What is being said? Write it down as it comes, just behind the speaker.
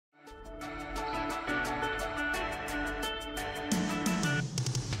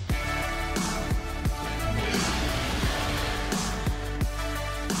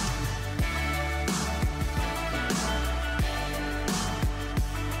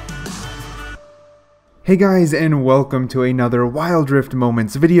Hey guys, and welcome to another Wild Rift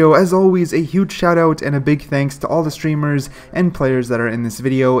Moments video. As always, a huge shout out and a big thanks to all the streamers and players that are in this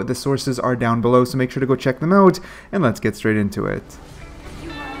video. The sources are down below, so make sure to go check them out, and let's get straight into it.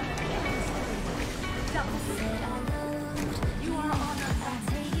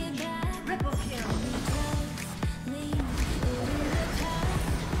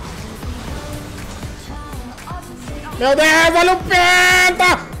 Meu Deus, olha o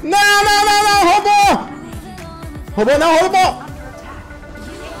penta! Não, não, não, não, roubou! Roubou não, roubou!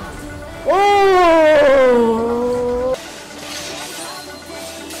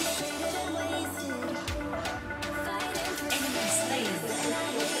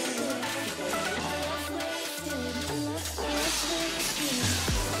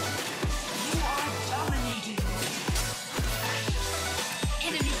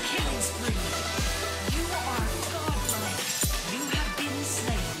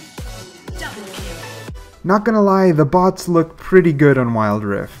 Not gonna lie, the bots look pretty good on Wild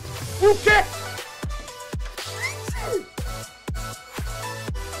Rift. O quê?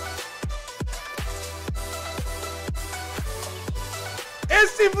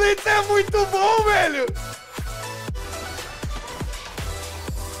 Esse blitz é muito bom, velho!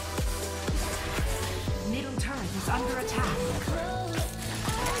 Middle turret is under attack.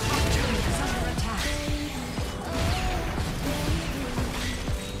 Top turret is under attack.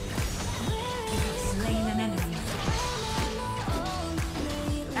 You have slain an enemy.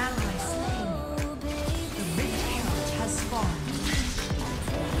 Ally slain. The red herald has spawned.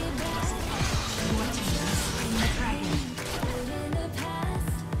 Your team has slain the dragon.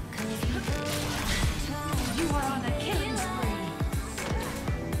 You are on a killing spree.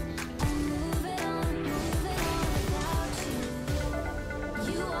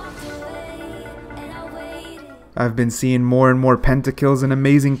 I've been seeing more and more pentakills and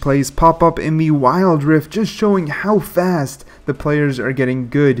amazing plays pop up in the Wild Rift, just showing how fast the players are getting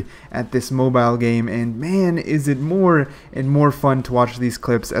good at this mobile game, and man, is it more and more fun to watch these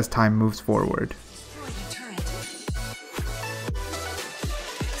clips as time moves forward. Destroy the turret.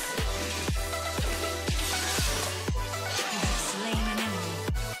 You have slain an enemy.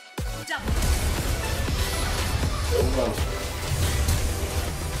 Double.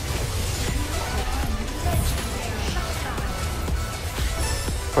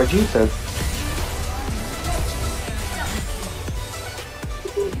 Pode ir, Ted.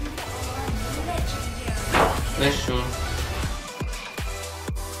 Fechou.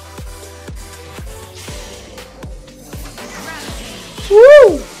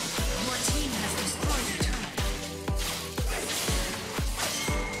 Your team has destroyed the turret.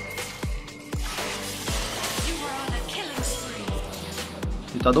 You are on a killing spree.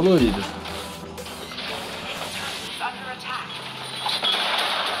 E tá dolorido. Under attack.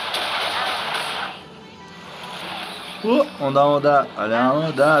 Onda, onda. Olha a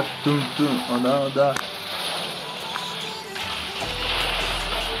onda. Tum, tum. Onda, onda.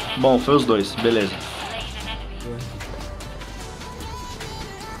 Bom, foi os dois. Beleza.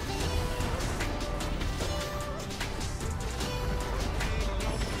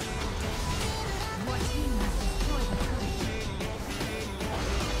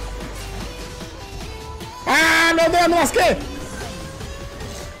 Ah, meu Deus, não lasquei!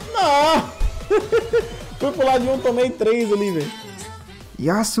 Não! Fui pro lado de um, tomei 3 ali, velho.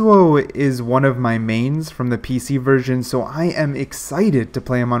 Yasuo is one of my mains from the PC version, so I am excited to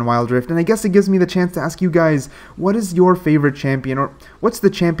play him on Wild Rift, and I guess it gives me the chance to ask you guys, what is your favorite champion, or what's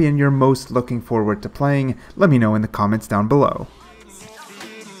the champion you're most looking forward to playing? Let me know in the comments down below.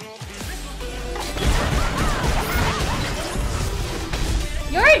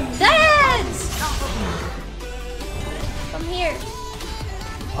 You're dead! Come here.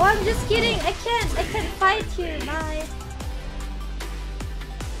 Oh, I'm just kidding. I can't fight you. Bye.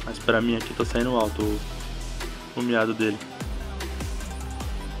 Mas pra mim aqui tá saindo alto o miado dele.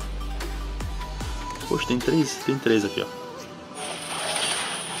 Poxa, tem três aqui, ó.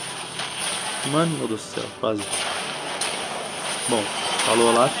 Mano do céu, quase. Bom,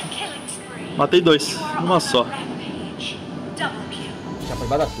 falou Olaf. Matei 2, numa só. Já foi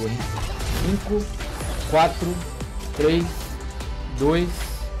da torre. 5, 4, 3, 2.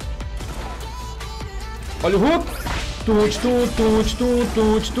 Olha o hook! Tut, tut, tut, tut,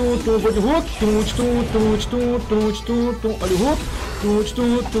 tut, tut, tut, vou de hook! Tut, tut, tut, tut, tut, tut, tut, olha o hook! Tut,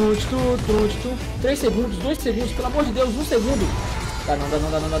 tut, tut, tut, tut, tut. 3 segundos, 2 segundos, pelo amor de Deus, 1 segundo! Tá, não dá,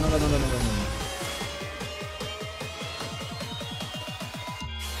 não dá, não dá, não dá, não dá, não dá.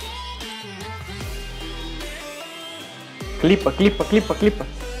 Clipa, clipa, clipa, clipa.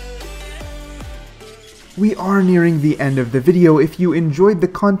 we are nearing the end of the video. If you enjoyed the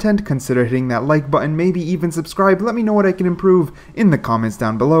content, consider hitting that like button, maybe even subscribe. Let me know what I can improve in the comments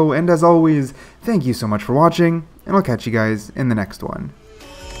down below. And as always, thank you so much for watching, and I'll catch you guys in the next one.